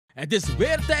Het is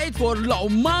weer tijd voor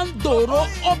Lauman Doro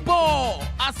Oppo.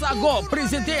 Asago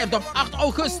presenteert op 8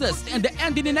 augustus in de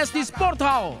Anti-Dynasty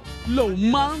Sporthal.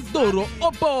 Lauman Doro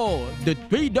Oppo, de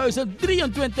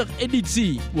 2023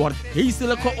 editie, wordt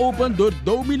feestelijk geopend door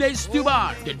dominee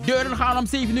Stuart. De deuren gaan om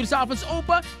 7 uur 's avonds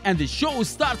open en de show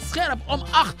start scherp om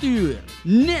 8 uur.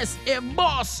 Nis en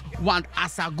Bos, want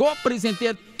Asago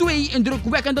presenteert 2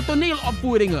 indrukwekkende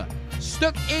toneelopvoeringen.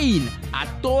 Stuk 1,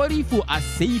 Atori voor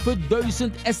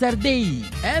A7000 SRD.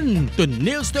 En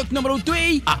toneelstuk nummer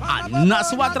 2,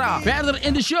 Naswatra. Verder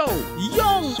in de show,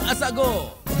 Jong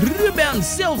Asago, Ruben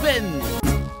Sylvin.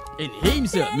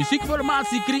 Inheemse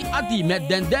muziekformatie Kriati met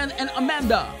Den en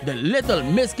Amanda. De Little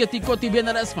Miss Kitty Kotti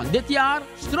winnares van dit jaar.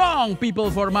 Strong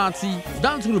People formatie.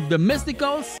 Dansgroep The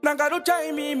Mysticals.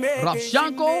 Raf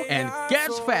Shanko en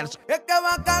Kersvers.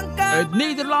 Uit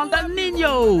Nederland en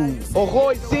Nino.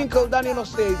 Gooi single dan niet nog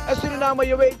steeds. En Suriname,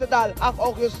 je weet het al. 8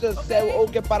 augustus zijn we ook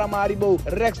in Paramaribo.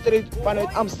 Rechtstreeks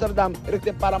vanuit Amsterdam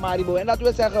richting Paramaribo. En dat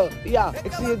wil zeggen, ja,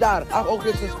 ik zie je daar. 8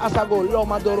 augustus, Asago,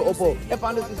 Lauman Doro Oppo. En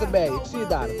van is erbij. Ik zie je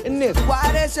daar.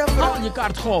 Haal je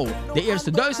kaart gauw. De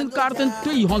eerste 1000 kaarten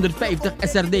 250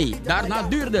 SRD. Daarna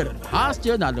duurder. Haast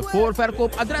je naar de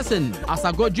voorverkoopadressen.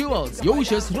 Asago Jewels,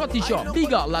 Joosjes Roti Shop,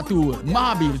 Biga Latour,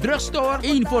 Mahabir Drugstore,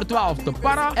 1 voor 12 te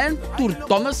Para en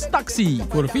Tourtonnes Taxi.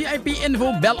 Voor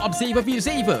VIP-info bel op 747-4416.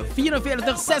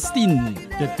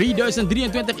 De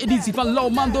 2023 editie van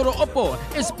Lauman Doro Oppo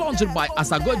is sponsored by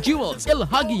Asago Jewels, Il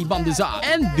Hagi Banduza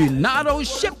en Dunaro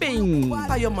Shipping.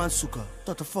 Ga je man zoeken.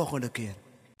 Tot de volgende keer.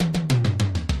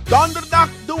 Donderdag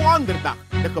de wonderdag,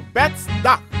 de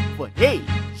gebedsdag voor hey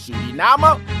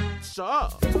Suriname. Zo,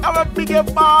 en we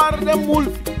beginnen maar de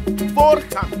multi,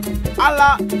 voorgang,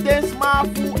 alla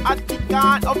desmafu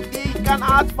atikaan of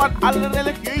dekanaat van alle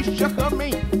religieuze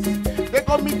gemeentes. De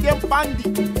comité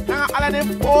pandi, nanga alla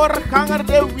de voorganger,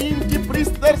 de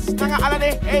windje-priesters, nanga alla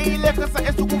de heiligen, ze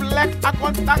is ook leg aan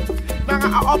contact,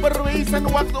 nanga a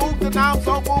opperwezen wat ook de naam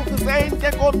zou mogen zijn,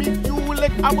 de comité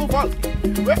aan bevolking.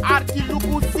 We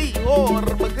arkilukusi,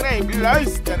 hoor, begrijp,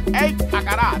 luister, eik,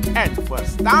 akkaraat en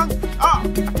verstand. Oh,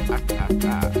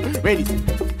 weet je.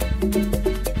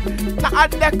 Na A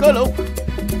Dek-O-Logish.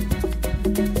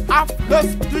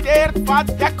 Afgestudeerd van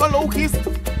Dek-O-Logish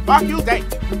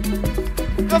faculteit.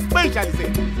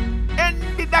 Gespecialiseerd in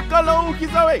de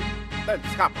Dek-O-Logische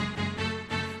wetenschappen.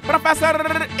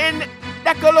 Professor in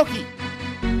Dek-O-Logie.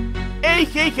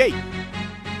 EGG.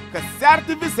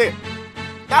 Gecertificeerd.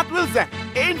 Dat wil zeggen,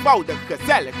 eenvoudig,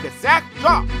 gezellig gezegd,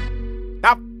 ja,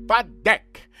 dat A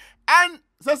Dek. En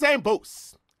ze zijn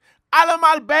boos.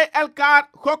 Allemaal bij elkaar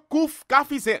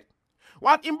gekoefkafiseerd.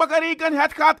 Want in berekenen,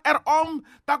 het gaat erom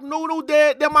dat nou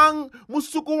de man moet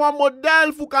zoeken een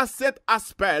model voor kan zetten als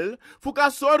spel. Voor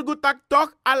kan zorgen dat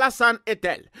toch alles aan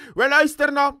etel. We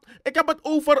luisteren nou, ik heb het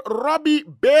over Robbie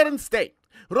Berenstein.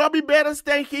 Robbie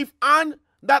Berenstein geeft aan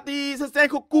dat ze zijn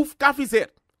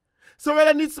gekoefkafiseerd. Ze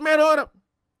willen niets meer horen.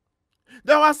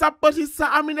 Dat was dat precies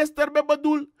aan minister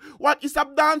bedoel. Wat is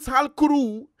dat danshal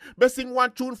crew? Besing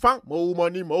one tune van mo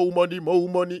money, mo money, mo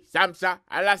money. Samsa,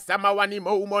 ala sama wani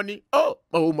mo money. Oh,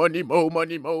 mo money, mo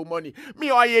money, mo money.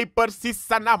 Mi oye precies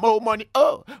sana mo money.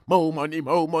 Oh, mo money,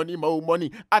 mo money, mo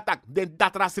money. Attack den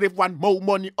dat rasrif one mo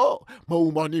money. Oh,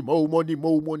 mo money, mo money,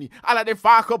 mo money. Ala de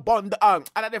vakbonden aan,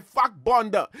 ala de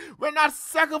vakbonden. We naar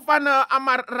zeggen van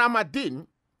Amar Ramadin.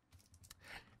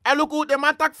 En ook de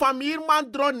matak van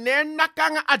man dronen na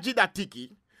kanga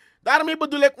ajidatiki. Daarmee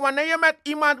bedoel ik, wanneer je met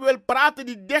iemand wil praten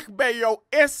die dicht bij jou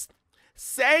is,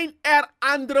 zijn er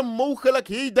andere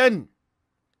mogelijkheden.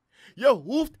 Je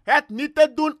hoeft het niet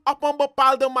te doen op een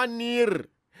bepaalde manier.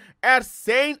 Er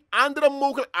zijn andere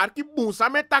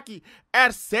mogelijkheden.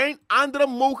 Er zijn andere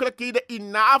mogelijkheden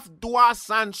in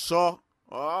Afdwasanso.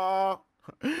 Oh.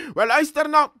 We luisteren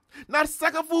nou naar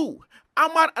Sagavu,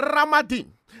 Amar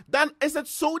Ramadin. Dan is het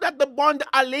zo dat de bonden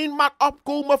alleen maar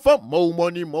opkomen van mo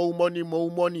money, mo money, mo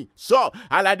money. Zo,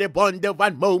 alla de bonden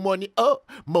van mo money, oh,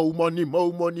 mo money,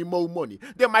 mo money, mo money.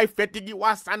 De mij vettige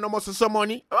was aan de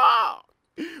money. Oh.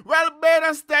 Wel,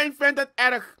 Berenstein vindt het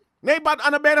erg. Nee, maar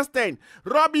Anne Berenstein.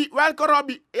 Robbie, welke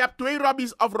Robbie? Je hebt 2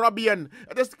 Robbies of Robbien.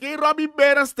 Het is geen Robbie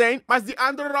Berenstein, maar het is die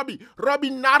andere Robbie.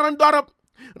 Robbie Narendorp.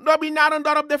 Robbie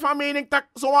Narendorp, de van mening dat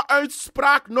zo'n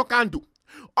uitspraak nog kan doen.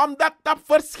 Omdat op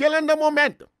verschillende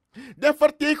momenten de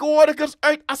vertegenwoordigers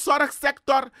uit de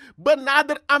zorgsector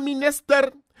benaderen aan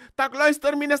minister. Dat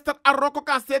luister minister, Aroko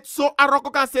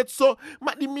kan zit zo,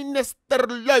 maar die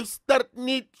minister luistert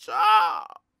niet.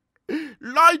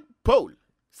 Lloyd Paul,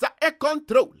 sa e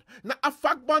controle, na a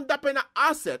vakbond dat na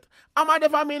asset, ama de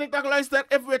van mening dat luister,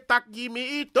 if we tak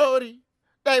gimme itori.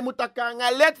 Hij moet dat kan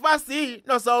let vast zien.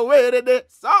 Nou zo weer de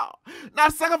zo.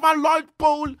 Nou zeggen van Lloyd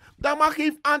Paul, dan mag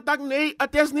geef aantak nee,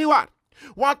 het is niet waar.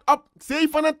 Want op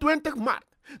 27 maart,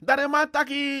 dat is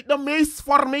de meest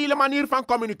formele manier van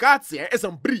communicatie, is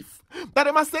een brief. Dat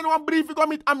is een brief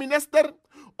met een minister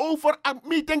over een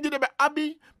meeting die bij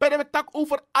Abi, bij de tak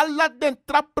over alle den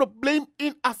trapprobleem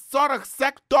in de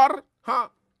zorgsector.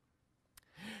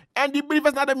 En die brief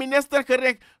is naar de minister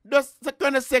gericht. Dus ze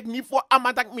kunnen zich niet voor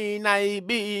amatak minai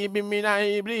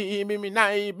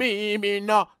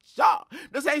no.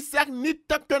 Dus hij zegt niet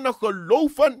te kunnen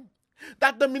geloven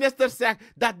dat de minister zegt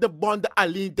dat de bonden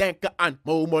alleen denken aan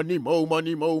more money, more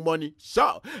money, more money.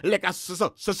 Zo, lekker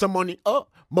so money, oh,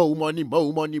 more money,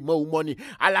 more money, more money.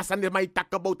 Alasan is mij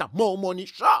tak about more money,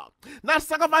 zo. Nou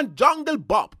zeggen van Jungle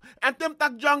Bob. En tim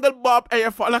tak Jungle Bob en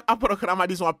je volgt een programma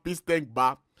die zo'n pisting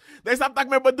Bob. Dat is dat ik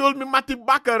me bedoel met Mattie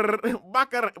Bakker.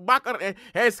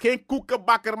 Hij is geen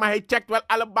koekenbakker, maar hij checkt wel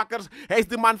alle bakkers. Hij is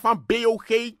de man van BOG.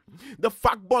 De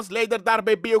vakbondsleider daar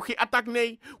bij BOG. Attack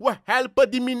nee, we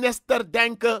helpen die minister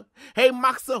denken. Hij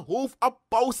mag zijn hoofd op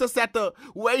pauze zetten.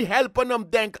 Wij helpen hem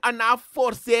denken. En na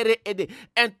forceren.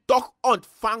 En toch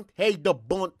ontvangt hij de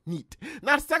bond niet.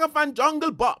 Naar zeggen van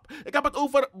Jungle Bob. Ik heb het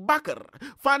over Bakker.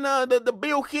 Van de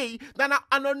BOG. Daarna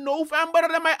aan november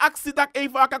de mijn actie dat ik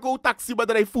even een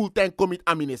taxibedrijf fulltime commit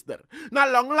aan minister.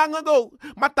 Na long ago.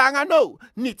 Maar tanga no.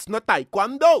 Niets no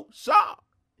taekwondo. Zo.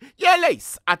 Je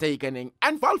leest aantekening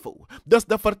en Volvo. Dus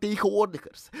de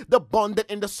vertegenwoordigers, de bonden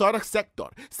in de zorgsector,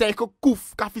 zijn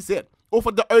gekoefkafiseerd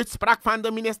over de uitspraak van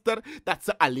de minister dat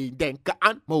ze alleen denken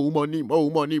aan more money,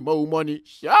 more money, more money.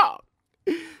 Ja.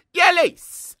 Je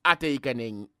leest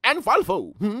aantekening en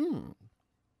Volvo.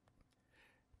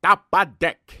 A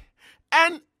Dek.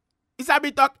 En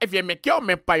isabi toch, if je met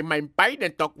jou mijn pai,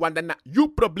 dan toch, want dan je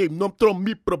probleem, non trom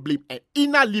mi probleem. En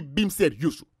ina libim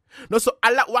serieus. No so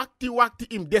alla wakti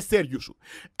im de serieus.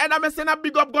 En dan mensen na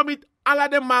big up gomit alla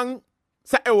de man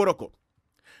sa euroko.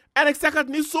 En ik zeg het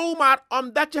niet zomaar,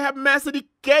 omdat je hebt mensen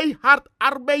die keihard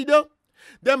arbeiden.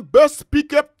 De bus,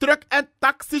 pick-up, truck en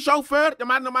taxichauffeur. De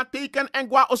man maar teken en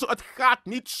gwa also, het gaat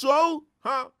niet zo.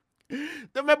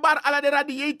 De mebar alla de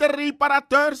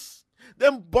radiatorreparateurs.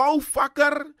 De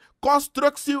bouwvakker,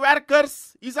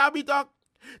 constructiewerkers. Isabi toch?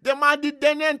 De man die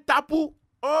denen tapu.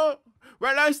 Oh.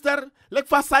 Wel luister, lek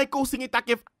van psycho sing it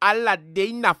akif alla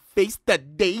day na face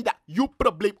the day da you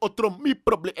probleem otro mi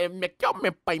probleem en mek jou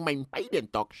met mijn pai den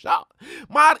talk show.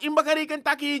 Maar in berekend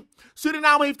taki,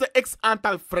 Suriname heeft een x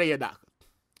aantal vrije dagen.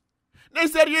 Nee,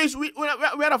 serieus,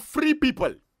 we are free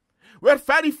people. We're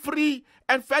very free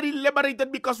and very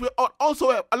liberated because we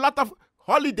also have a lot of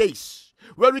holidays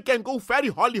where we can go very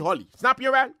holly. Snap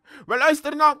je wel? Wel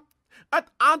luister nou.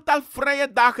 Het aantal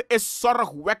vrije dagen is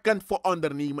zorgwekkend voor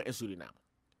ondernemen in Suriname.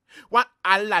 Want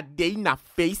alla day na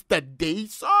feest the day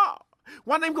zo.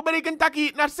 Want ik berekend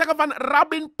taki naar zeggen van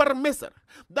Rabin Permisser.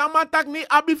 Dan man tak ni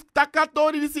abif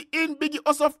takatori disi in bigi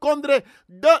osof kondre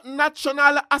de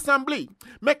Nationale Assemblée.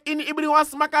 Mek in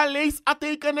ibriwas maka lees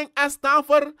aantekening en staan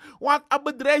voor. Want het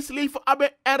bedrijfsleven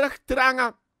abe erg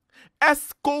trangen.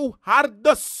 Esco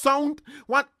harde sound.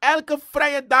 Want elke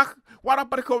vrije dag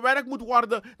waarop er gewerkt moet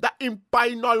worden, dat in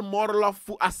Painol Morlof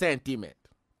voor een sentiment.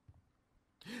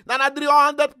 Dan 300%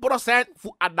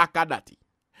 voor adakadati.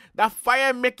 Dat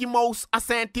fire Mickey Mouse een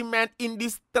sentiment in die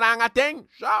strange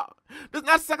ding. Ja. Dus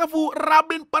naar zeggen voor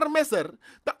Rabin Permisser,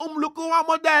 dat omloeken we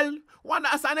model, want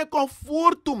dat is een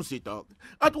comfortum zit ook.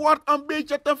 Het wordt een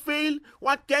beetje te veel,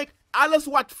 want kijk, alles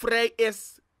wat vrij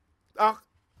is,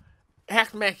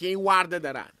 hecht men geen waarde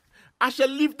eraan. Als je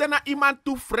liefde naar iemand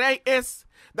toe vrij is,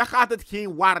 dan gaat het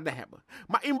geen waarde hebben.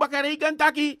 Maar in Bakkereken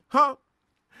taki, of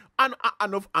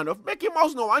Mickey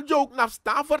Mouse nou een joke naar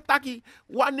staan voor taki.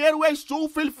 Wanneer wij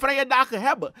zoveel vrije dagen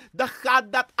hebben, dan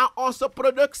gaat dat aan onze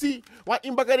productie. Want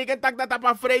in Bakkereken tak dat op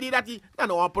een vrije dat hij dan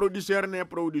nou een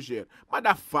produceer. Maar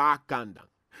dat vaak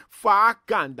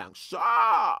kan dan. Zo.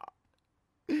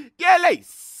 Je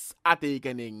leest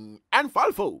aantekening en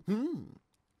Volvo.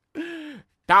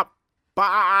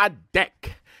 A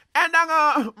Dek. En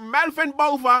dan Melvin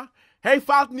Bova, hij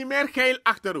valt niet meer geel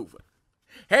achterover.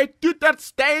 Hij tutert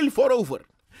stijl voorover.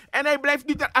 En hij blijft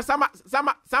tuteren.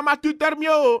 Sama tuter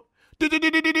mio.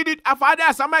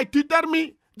 Afada sama tuter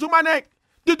mi. Zumanek.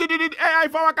 Hij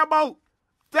van wakabouw.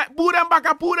 Boeren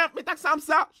bakapoeren. Met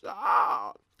samsa.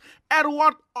 Er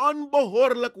wordt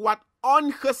onbehoorlijk wat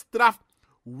ongestraft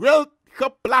wild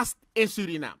geplast in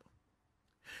Suriname.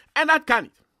 En dat kan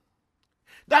niet.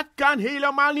 Dat kan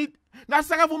helemaal niet. Dan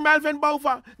zeggen voor Melvin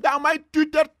Bouva, dat mij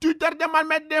tuter de man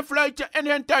met de fluitje en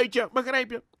hun tuitje. Begrijp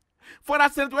je?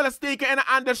 Voordat ze het willen steken in een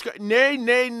ander schut.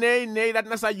 Nee,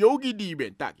 dat is een yogi die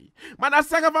bent, taki. Maar dan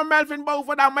zeggen van Melvin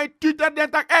boven dan, mijn tutor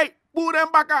denkt tak, hey, boer en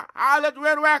bakker, haal het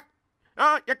weer weg.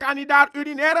 Je kan niet daar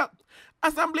urineren.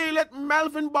 Assembleelid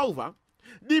Melvin boven,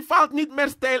 die valt niet meer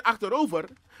stijl achterover,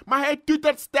 maar hij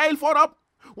tutert stijl voorop.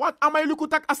 Want aan mijn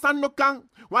lukutak asan no kan.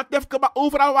 Want defke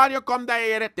overal waar je komt, dat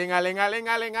je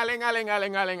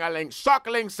tingalingalingalingalingalingalingaling.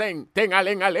 Sokkeling zing,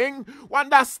 tingalingaling.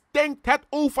 Want dan stinkt het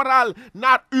overal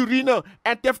naar urine.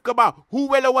 En defke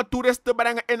hoe willen we toeristen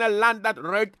brengen in een land dat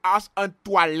ruikt als een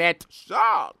toilet?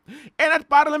 Zo. In het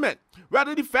parlement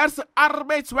werden diverse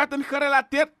arbeidswetten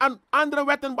gerelateerd aan andere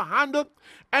wetten behandeld.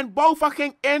 En Bouva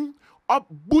ging in op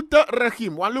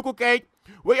boete-regime. Want Luko kijk,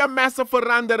 wil je mensen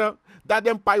veranderen? Dat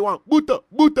den pai wan boete.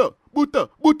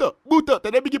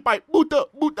 Dat heb ik pai boete.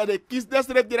 Dat de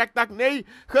kiesdistrict direct tak nee.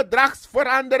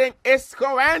 Gedragsverandering is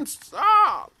gewenst.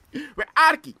 We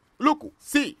arki, luku,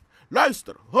 zie,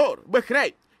 luister, hoor,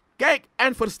 begrijp, kijk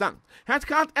en verstaan. Het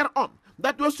gaat erom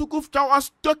dat we zoeken een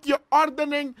stukje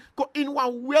ordening in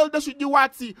een wilde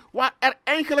situatie waar er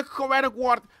eigenlijk gewerkt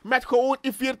wordt met gewoon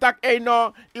in viertak in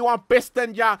een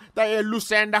pisten ja, dat je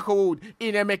lucenda gewoon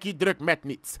in een mekkie druk met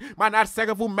niets. Maar naar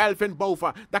zeggen voor Melvin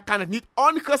boven, dan kan het niet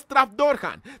ongestraft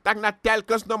doorgaan. Dat na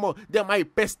telkens nog de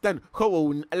mijn pisten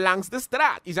gewoon langs de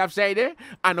straat. Is afzijde,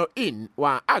 ano in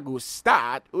waar Augustus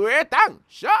staat, wetang,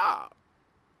 ja.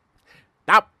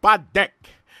 A Dek.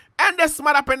 En de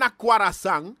smarap na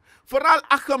Kwarasang. Vooral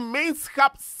een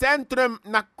gemeenschapscentrum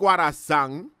na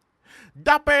Kwarasang.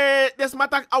 Dape,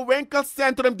 desmatak een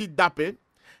winkelcentrum die dape,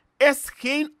 is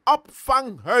geen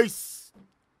opvanghuis.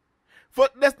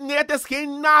 Het is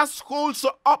geen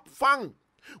naschoolse opvang.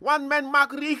 Want men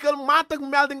maakt regelmatig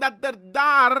melding dat er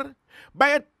daar,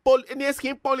 bij het is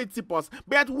geen politiepost,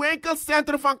 bij het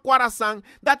winkelcentrum van Kwarasang,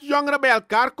 dat jongeren bij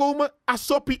elkaar komen,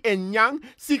 asopi en yang,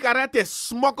 sigaretten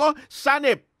smokken,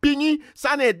 sane pingi,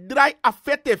 sane draai,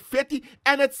 afette fetti,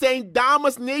 en het zijn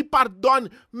dames, nee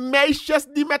pardon, meisjes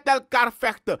die met elkaar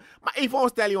vechten. Maar even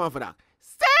ons stel je een vraag.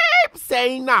 Zij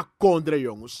zijn na kondre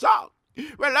jongens, zo.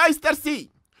 We luister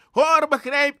zie, hoor,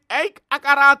 begrijp, eik,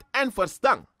 akkaraat en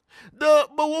verstand. De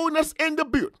bewoners in de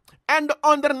buurt en de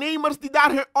ondernemers die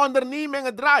daar hun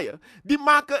ondernemingen draaien, die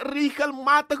maken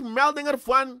regelmatig meldingen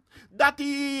ervan dat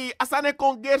die asane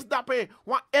congers dape,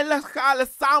 een illegale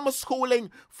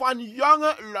samenscholing van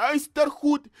jonge, luister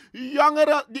goed,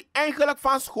 jongeren die eigenlijk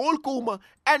van school komen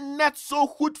en net zo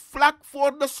goed vlak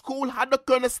voor de school hadden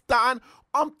kunnen staan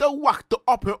om te wachten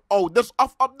op hun ouders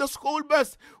of op de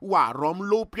schoolbus. Waarom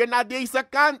loop je naar deze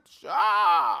kant?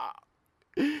 Ja.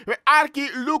 We arki,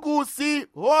 luku, si,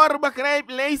 hoor, begrijp,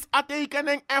 lees,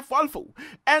 aantekening en volvo.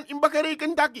 En in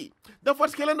berekend daki, de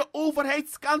verschillende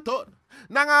overheidskantoren.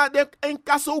 Nanga de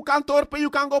incasso-kantoor, je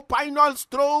kan go painol,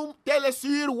 stroom,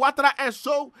 telesuur, water en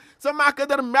zo. Ze maken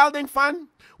er melding van,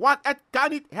 want het kan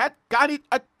niet,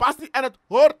 het past niet en het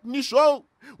hoort niet zo.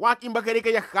 Want in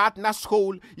berekend, je gaat naar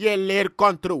school, je leert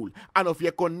controle. En of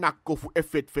je kon nakkofu en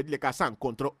fit lekker zijn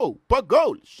controle open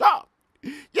goal, zo.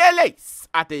 Je leest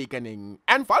aantekening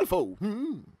en volvo.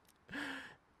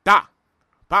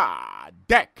 A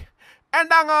Dek. En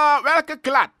dan welke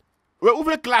klad?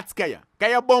 Hoeveel klads ken je? Ken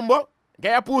je bombo?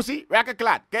 Ken je pussy? Welke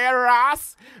klad? Ken je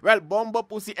raas? Wel, bombo,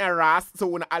 pussy en raas, ze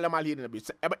wonen allemaal hier in de buurt.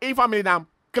 Ze hebben één familienaam,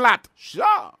 klad.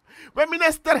 Ja. Bij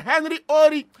minister Henry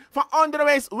Ori van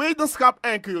Onderwijs, Wetenschap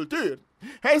en Cultuur.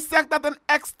 Hij zegt dat een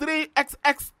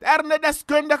externe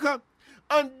deskundige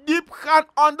een diepgaand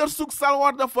onderzoek zal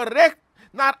worden verricht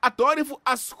naar Atorifu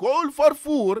als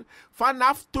schoolvervoer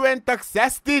vanaf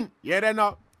 2016.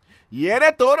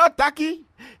 Jere Toro Taki.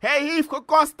 Hij heeft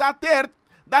geconstateerd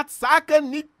dat zaken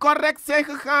niet correct zijn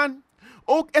gegaan.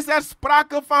 Ook is er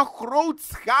sprake van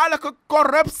grootschalige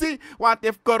corruptie. Want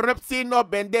if corruptie no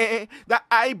bende, da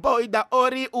boy da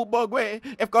ori ubogwe.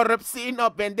 If corruptie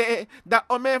no bende, da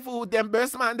omefu den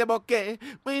busman de boke.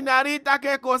 Minarita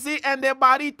ke kosi en de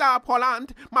barita op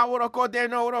Holland. Ma uroko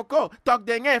den oroko, tok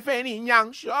den efeni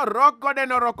nyang. Roko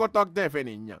den oroko tok den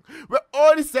efeni nyang. We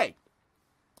ori say.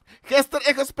 Gisteren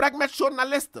in gesprek met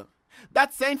journalisten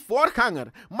dat zijn voorganger,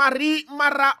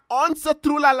 onze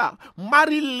Trulala,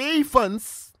 Marie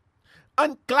Levens,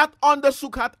 een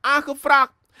kladonderzoek had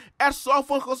aangevraagd. Er zou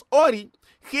volgens Ori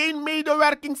geen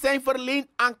medewerking zijn verleend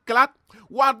aan klad,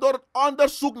 waardoor het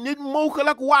onderzoek niet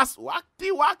mogelijk was.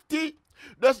 Wakti.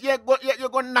 Dus je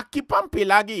gaat nakkie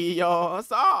pampilagi, yo,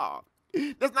 zo.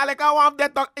 Dus na lekker waf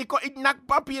dat toch, ik nak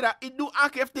papieren, ik doe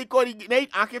aangifte,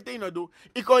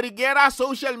 ik corrigeer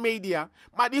social media.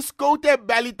 Maar die scoute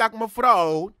belly tak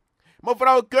mevrouw,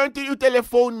 kunt u uw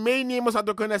telefoon meenemen zodat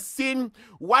we kunnen zien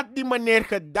wat die meneer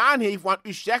gedaan heeft, want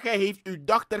u zegt hij heeft uw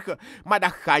dochter maar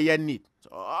dat ga je niet.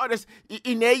 Oh, dus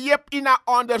je hebt in een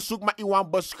onderzoek, maar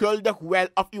iemand beschuldigt wel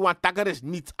of iemand takker is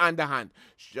niets aan de hand.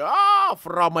 Zo,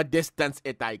 from a distance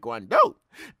in taekwondo.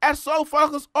 Er zou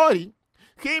volgens Ori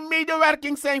geen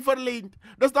medewerking zijn verleend.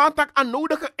 Dus dan tak aan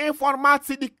nodige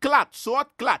informatie die klad, soort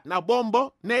klad, naar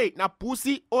bombo, nee, naar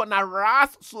pussy, of naar raas,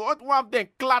 soort wat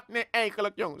den klad, nee,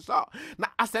 eigenlijk jongens. Zo,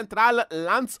 naar een centrale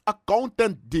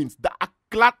landsaccountantsdienst, de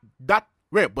klad dat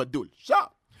we bedoelen. Zo.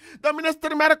 De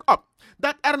minister merkt op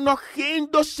dat er nog geen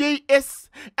dossier is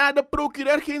en de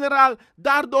procureur-generaal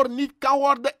daardoor niet kan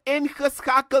worden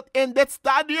ingeschakeld in dit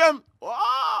stadium.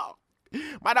 Wow.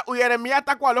 Maar dat uur meer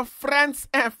tak wel friends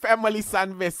en family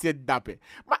san visit dappen.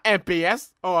 Maar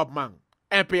NPS, oh man,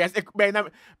 NPS, ik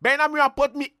bijna me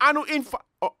put me anu in.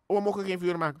 Oh, we mogen geen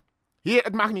vuur maken. Hier,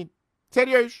 het mag niet.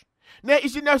 Serieus. Nee,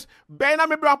 is het nou bijna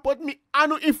me put me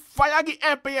anu in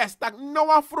fire NPS. Tak no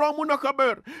one from moet nog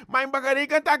gebeuren. Maar ik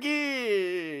begrijp dat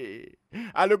ik.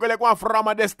 Allo gelijk one from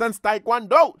a distance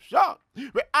taekwondo. Zo.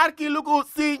 We arki luku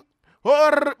zien.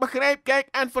 Hoor, begrijp, kijk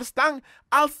en verstaan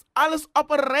als alles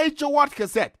op een rijtje wordt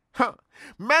gezet.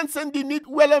 Mensen die niet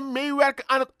willen meewerken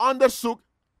aan het onderzoek,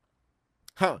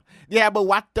 die hebben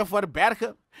wat te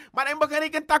verbergen. Maar in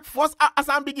begin een tak vos als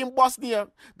aan begin Bosnië.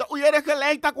 De oeieren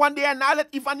gelijk tak wanneer na het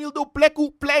Ivanildo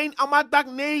pleku plein amadak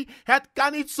nee, het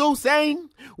kan niet zo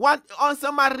zijn. Want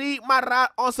onze Marie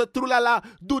Mara, onze Trulala,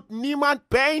 doet niemand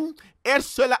pijn. Er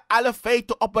zullen alle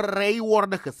feiten op een rij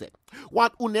worden gezet.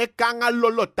 Want une kanga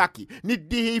lolotaki. Niet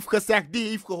die heeft gezegd, die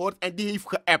heeft gehoord en die heeft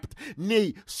geappt.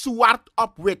 Nee, zwart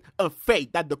op wit. Een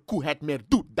feit dat de koe het meer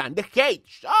doet dan de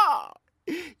geit.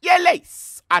 Je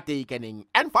leest aantekening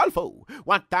en valvo.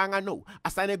 Want tanga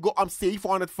als hij go om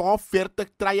 745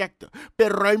 trajecten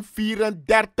per ruim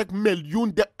 34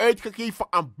 miljoen de uitgegeven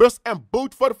aan bus- en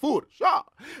bootvervoer. Ja.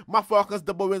 Maar volgens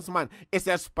de bewindsman is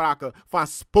er sprake van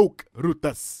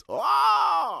spookroutes.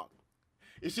 Oh.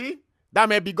 Je ziet?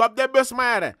 Daarmee big up de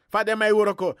busmaren. Van de mij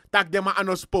horen tak de maar aan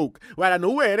een spook. Waar dan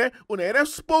hoe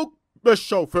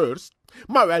spookbuschauffeurs.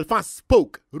 Maar wel van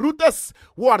spookroutes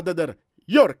worden er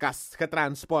Jorkas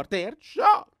getransporteerd.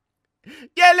 Ja.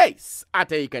 Je leest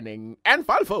aantekening en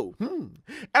valvo.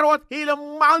 Er wordt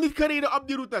helemaal niet gereden op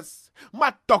die routes.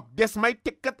 Maar toch, dit is mijn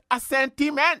ticket als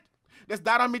sentiment. Dus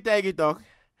daarom betekent het toch.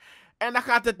 En dan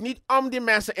gaat het niet om die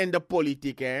mensen in de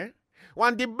politiek, hè.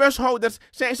 Want die bushouders,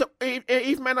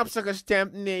 heeft men op ze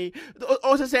gestemd? Nee.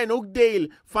 Ze zijn ook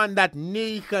deel van dat 90%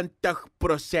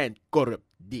 corrupt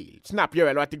deel. Snap je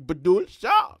wel wat ik bedoel?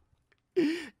 Zo.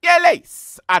 Je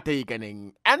leest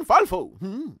aantekening en valvo.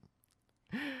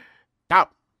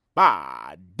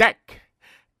 A Dek.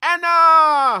 En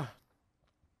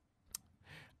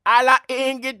alla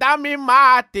ingita mi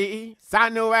mati.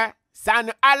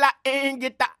 Sanu alla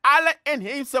ingita. Alle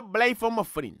inheemse blijven mijn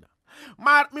vrienden.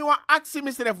 Maar mi wa actie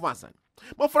misref wassen.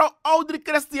 Mevrouw Audrey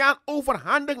Christian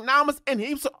overhandigt namens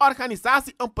inheemse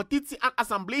organisatie een petitie aan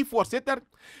assembleevoorzitter.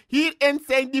 Hierin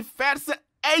zijn diverse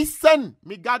eisen,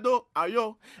 migado,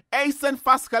 ayo, eisen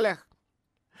vastgelegd.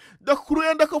 De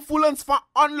groeiende gevoelens van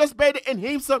onlust bij de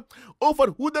inheemse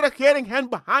over hoe de regering hen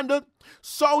behandelt,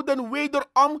 zouden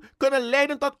wederom kunnen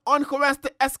leiden tot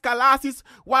ongewenste escalaties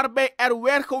waarbij er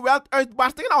weer geweld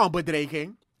uitbarst. Nou, een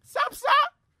bedreiging.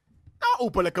 Samsa? Nou,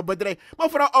 openlijke bedreiging.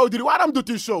 Mevrouw Audrey, waarom doet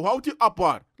u zo? Houdt u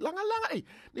apart? Lange.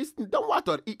 Dit is dan wat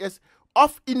hoor. Is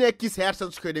of in kies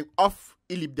hersenschudding of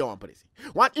liep de wanpressie.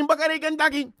 Want in begrijpen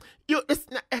dat je is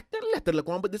echt letterlijk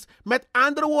want dus met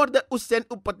andere woorden u zijn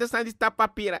op potentieel die stap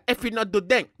papieren. If je not do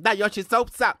denk dat je zo op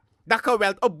dat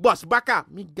geweld op bos bakka.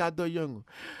 Mi gado jongen.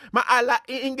 Maar alla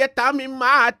ingeta mi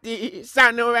mati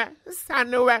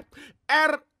sanoe.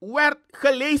 Er werd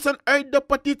gelezen uit de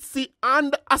petitie aan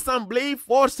de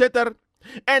assembleevoorzitter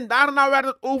en daarna werd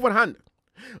het overhandigd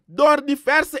door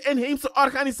diverse inheemse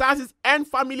organisaties en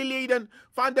familieleden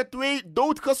van de 2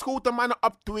 doodgeschoten mannen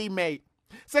op 2 mei.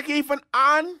 Ze geven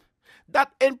aan dat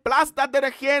in plaats dat de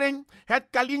regering het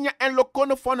Kalinja en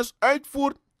Lokono-vonnis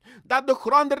uitvoert, dat de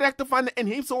grondrechten van de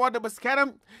inheemse worden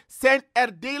beschermd, zijn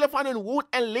er delen van hun woon-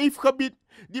 en leefgebied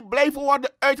die blijven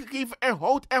worden uitgegeven in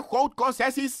hout- en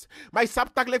goudconcessies. Maar ik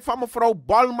saptakelijk van mevrouw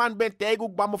Bolman, ben tegen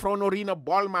ook van mevrouw Norine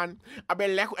Bolman. En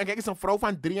kijk, is een vrouw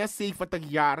van 73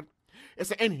 jaar. Is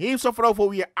een inheemse vrouw voor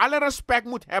wie je alle respect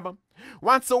moet hebben.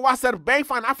 Want ze was erbij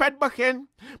vanaf het begin.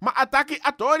 Maar ataki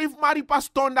atorif mari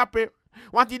paston dape.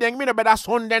 Want die denkt me bij dat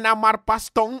zonde na maar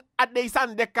paston. At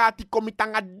deze dekati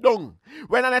komitanga dong.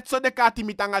 Wanneer het zo dekati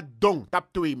mitanga dong. Tap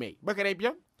 2 mee. Begrijp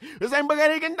je? We zijn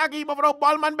begrepen dat ik mevrouw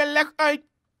Bolman beleg uit.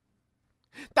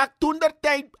 Dat toen der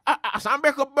tijd. Als aan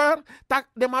bij gebeurt. Dat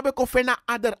de mabe kofena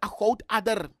ader. A goud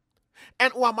ader.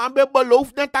 En waman be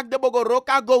beloofd dat de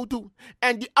bogoroka go to.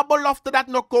 En die belofte dat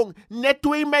nog kon. Net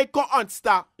 2 mei kon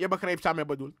ontstaan. Je begrijpt wat ik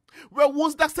bedoel. We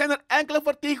woensdag zijn er enkele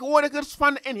vertegenwoordigers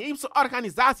van de inheemse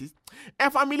organisaties.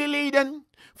 En familieleden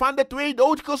van de 2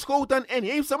 doodgeschoten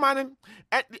inheemse mannen.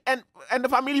 En de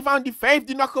familie van die 5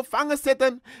 die nog gevangen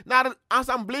zitten. Naar een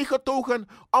assemblee getogen.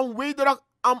 Om wederom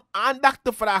om aandacht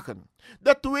te vragen.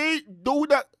 De 2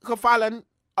 dode gevallen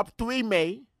op 2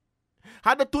 mei.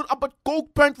 Hadden toen op het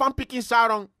kookpunt van Pikin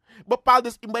Sarong bepaald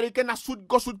dus in bereken naar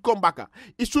zoet kombaka.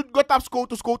 In zoet gotap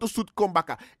skoten zoet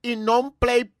kombaka. In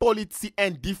non-play politie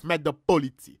en dief met de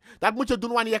politie. Dat moet je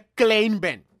doen wanneer je klein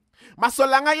bent. Maar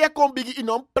zolang je komt in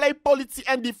non-play politie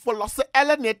en die verlossen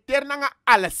ellen net ternanga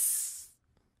alles.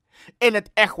 In het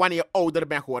echt wanneer je ouder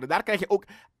bent geworden. Daar krijg je ook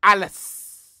alles.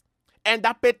 En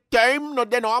dat betuim, no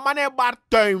den omane bar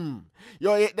tuim.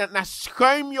 Je na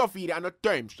schuim je vieren aan het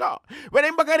tuim. Zo.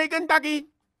 Waarin begrijpen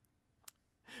taki?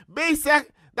 Bezig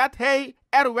dat hij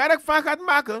er werk van gaat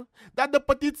maken. Dat de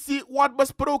petitie wordt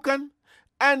besproken.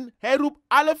 En hij roept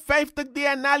alle 50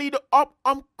 DNA-leden op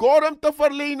om quorum te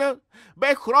verlenen.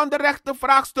 Bij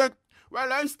grondrechtenvraagstuk. Wel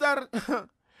luister.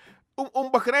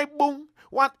 Onbegrijpbaar.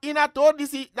 Want in het hoort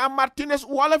is dat Martinez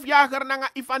Wolfjager naar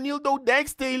Ivanildo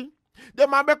Dijksteel. De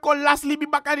man be kolas libi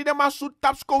bakari de man soet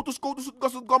tap skotu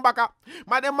gosut gombaka.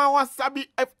 Maar de man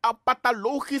wasabi een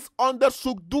pathologisch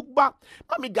onderzoek doekba.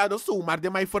 Maar mi gado zomaar de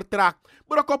man vertraagt.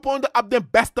 Brokoponde op de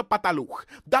beste patholoog.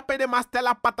 Dat pe de man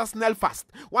stella pata snel vast.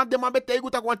 Want de man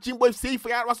betekent dat want Chimboy 7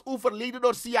 jaar was overleden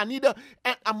door cyanide.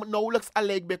 En am nauwelijks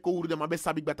alleen bij koer de man be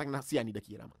sabi betak na cyanide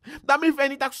kira man. Dat mi vind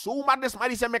niet dat zomaar des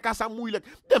maar is meka sa moeilijk.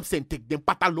 Dem zijn tik de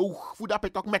patholoog. Voed dat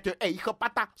pe toch met hun eigen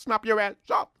pata. Snap je wel?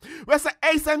 Zo. We zijn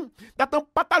eisen dat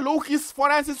een pathologisch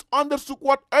forensisch onderzoek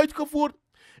wordt uitgevoerd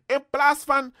in plaats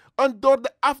van een door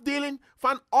de afdeling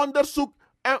van onderzoek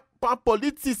en van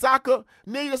politiezaken.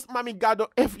 Nee, dus mamigado,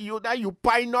 if you dat you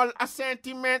final a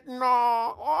sentiment, no.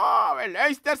 Oh, wel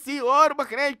luister, zie, hoor,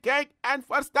 begrijp, kijk en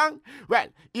verstand. Wel,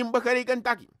 in begrijpen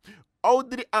taki.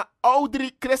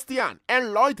 Audrey Christian en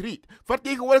Lloyd Reed,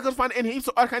 vertegenwoordigers van een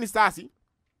inheemse organisatie,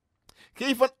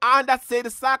 geven aan dat zij de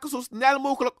zaken zo snel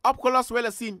mogelijk opgelost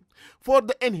willen zien voor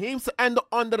de inheemse en de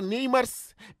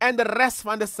ondernemers en de rest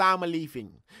van de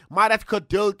samenleving. Maar het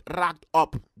geduld raakt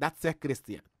op, dat zegt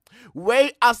Christian.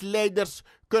 Wij als leiders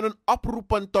kunnen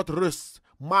oproepen tot rust,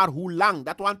 maar hoe lang?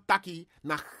 Dat want taki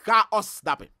na chaos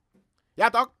dappen. Ja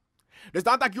toch? Dus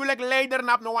dan tak jullie leider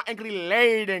nap nog een enkele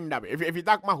leiding dappen. If je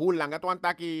tak maar hoe lang? Dat want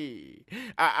taki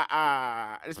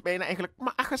is bijna eigenlijk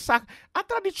maar een gezag, een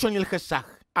traditioneel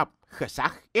gezag.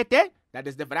 Gezag, ete? Dat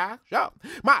is de vraag. Zo.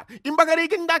 Maar, in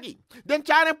bagareken daki, den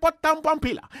charen pot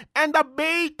tampampila. En dat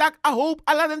bij tak a hoop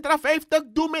ala den tra 50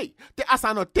 doe mee. Te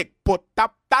asano tik pot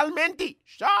tap talmenti.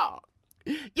 Zo.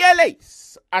 Je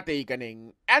lees a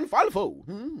tekening en valvo.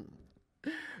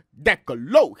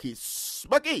 Dek-O-Logish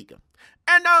bekeken.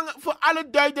 En dan voor alle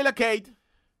duidelijkheid.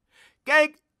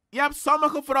 Kijk, je hebt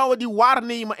sommige vrouwen die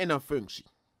waarnemen in een functie.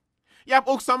 Je hebt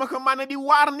ook sommige mannen die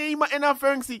waarnemen in een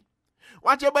functie.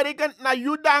 Want je berekent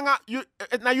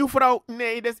naar je vrouw.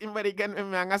 Nee, dat is in berekenen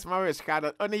maar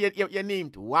schade. Oh nee, je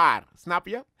neemt waar. Snap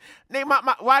je? Nee,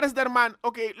 maar waar is de man?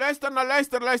 Oké,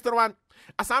 luister. Want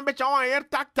als een beetje aan hier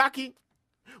taki.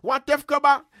 Want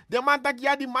tefkeba, de man tak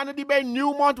ja, die mannen die bij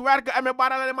Newmont werken. En met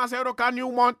baralen de man zijn ook aan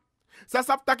Newmont. Ze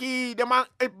sap taki, de man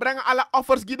brengen alle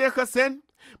offers die de gezin.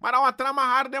 Maar dan wat trama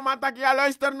haar, de man tak ja,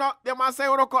 luister nou. De man zijn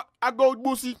ook een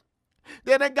goudboesie.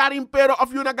 De garin pero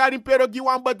of je na garin pero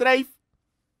giwan bedrijf.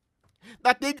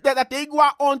 Dat ik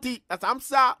wa onti. Dat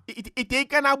samsa. Ik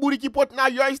teken na boeriki pot na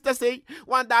juist te zeggen.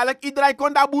 Want dadelijk iedereen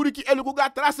kon dat boeriki eluku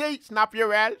gaat tracé. Snap je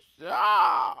wel?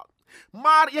 Ja.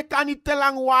 Maar je kan niet te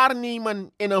lang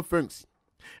waarnemen in een functie.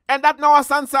 En dat nou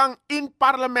sansang in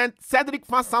parlement. Cedric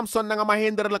van Samson na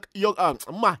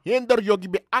mahinder yogi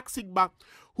be aksikba.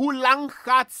 Hoe lang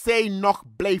gaat zij nog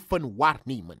blijven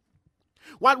waarnemen?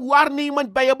 Want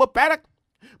waarnemen ben je beperkt.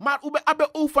 Maar we hebben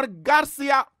over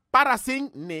Garcia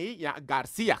Parasing. Nee, ja,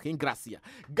 Garcia, geen Gracia.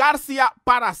 Garcia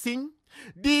Parasing.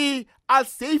 Die al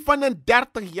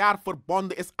 37 jaar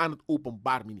verbonden is aan het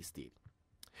Openbaar Ministerie.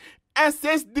 En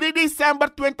sinds 3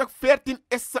 december 2014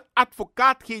 is ze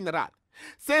advocaat-generaal.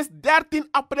 Sinds 13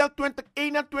 april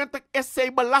 2021 is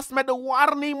zij belast met de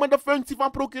waarnemende functie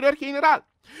van procureur-generaal.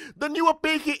 De nieuwe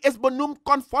PG is benoemd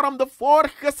conform de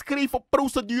voorgeschreven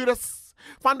procedures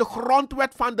van de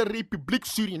grondwet van de Republiek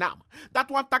Suriname. Dat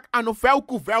want tak aan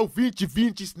velku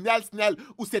vintje, snel,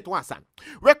 hoe zit wasan.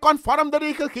 We conform de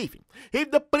regelgeving.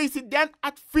 Heeft de president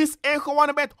advies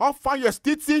ingewonnen bij het Hof van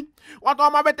Justitie. Want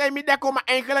oma met hij midden komen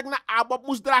eigenlijk naar Abob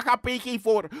moest dragen PG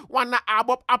voor. Want naar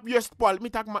Abob op just Paul.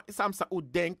 Met tak maar samsa hoe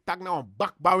denk tak nou een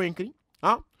bakbouwinkri.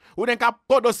 Hoe denk aan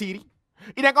podosiri.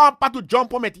 Ik denk aan patu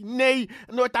jumpo met die. Nee,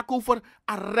 nooit tak over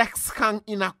een rechtsgang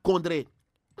in een kondre.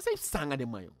 Wat zijn zangen de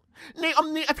man, jongen? Nee,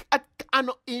 om niet het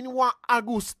ano inwa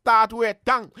Augustus we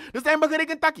tang. Dus zijn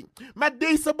begrepen takkie. Met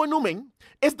deze benoeming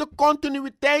is de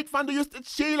continuïteit van de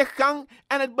justitiële gang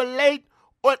en het beleid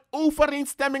in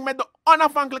overeenstemming met de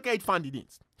onafhankelijkheid van die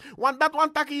dienst. Want dat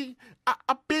want takkie,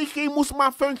 a PG moest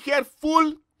maar fungeren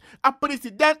vol. A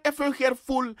president is fungeren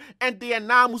vol en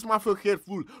DNA moest maar fungeren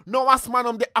vol. Nou was man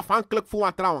om de afhankelijk voor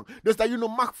wat trouwen. Dus dat je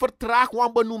nog mag vertragen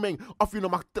van benoeming of je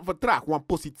nog mag vertragen van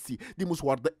positie. Die moest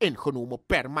worden ingenomen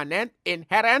permanent,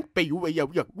 inherent.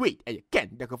 Je weet en je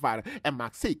kent de gevaren en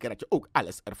maak zeker dat je ook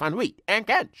alles ervan weet en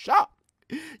kent. Zo.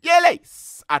 Je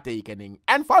leest aantekening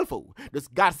en volvo. Dus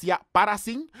Garcia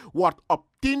Parasing wordt op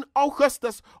 10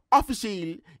 augustus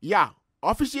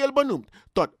officieel benoemd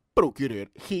tot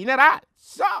procureur-generaal.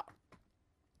 Zo.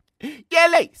 Je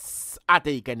leest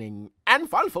aantekening en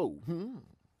volvo.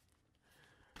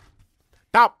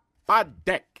 A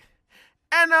Dek.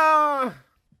 En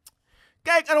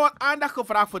kijk, er wordt aandacht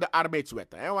gevraagd voor de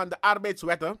arbeidswetten. Hè? Want de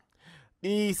arbeidswetten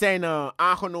die zijn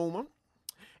aangenomen.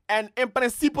 En in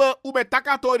principe, hoe bij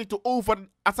takatori te over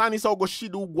asani zou go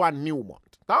shidu gwan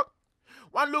Nieuwmond. Toch?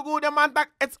 Want look hoe de man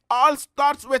tak, it all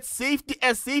starts with safety.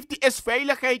 En safety is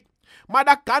veiligheid. Maar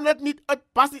dat kan het niet,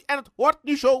 het past niet en het hoort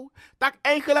niet zo. Dat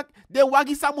eigenlijk de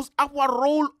wagisa moest af wat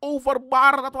rol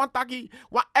overbaren. Dat want taki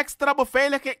wat extra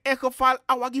beveiliging in geval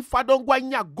a wagi fadon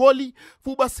gwanya goli.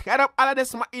 Voor bescherm alle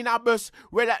des ma in a bus.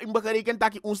 Wela in berekend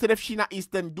taki unseref China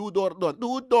Eastern doe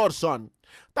door son.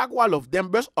 Tak wal of dem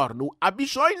bus or nu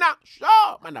abishoina.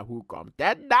 Zo, maar nou hoe komt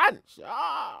het dan? Zo.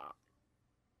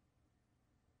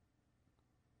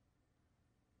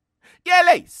 Je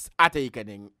leest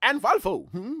aantekening en volvo.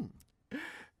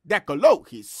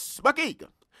 Dek-O-Logish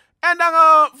bekeken. En dan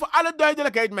voor alle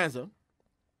duidelijkheid mensen.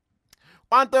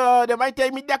 Want de mij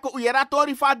tegen me dekken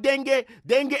uyeratori van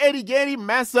dengue erigeri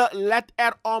mensen let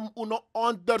erom uno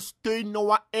ondersteunen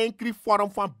wa enkele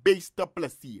vorm van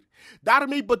beestenplezier.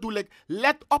 Daarmee bedoel ik,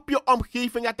 let op je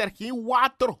omgeving dat er geen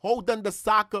waterhoudende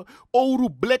zaken, oru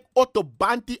blik,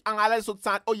 otobanti aan alle soort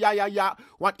zaken. Oh ja,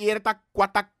 want eerder tak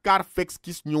kwata kar fix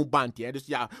kies nieuw banti. Dus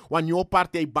ja, want nieuw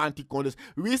partij banti kon. Dus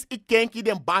wist ik kenkie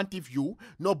den banti view,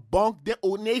 no bonk de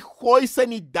oh nee, gooi ze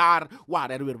niet daar waar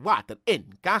er weer water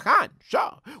in kan gaan.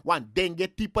 Zo, want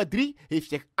dengue type 3 heeft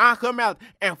zich aangemeld.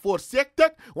 En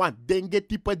voorzichtig, want dengue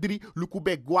type 3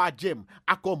 lukube guajem,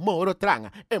 akomoro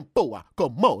tranga en poa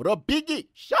komoro biggie.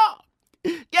 Zo,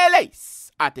 je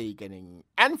leest aantekening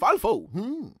en volvo.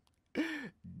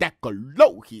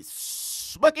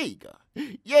 Dek-O-Logish bekeken.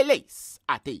 Je leest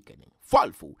aantekening,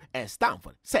 volvo en staan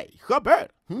voor zij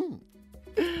gebeurt.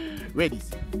 Ready.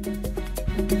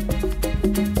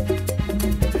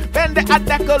 Ben de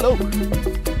Dek-O-Logish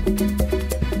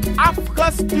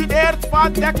afgestudeerd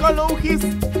van Dek-O-Logish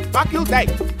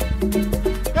faculteit.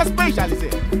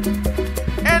 Gespecialiseerd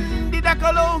in die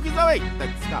Dek-O-Logische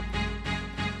wetenschap.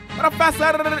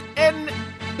 Professor in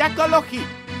Dek-O-Logie.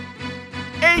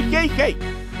 EGG.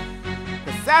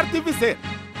 Gecertificeerd.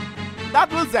 Dat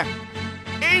wil zeggen,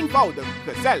 eenvoudig,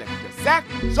 gezellig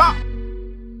gezegd, zo.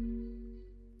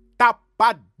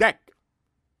 A Dek.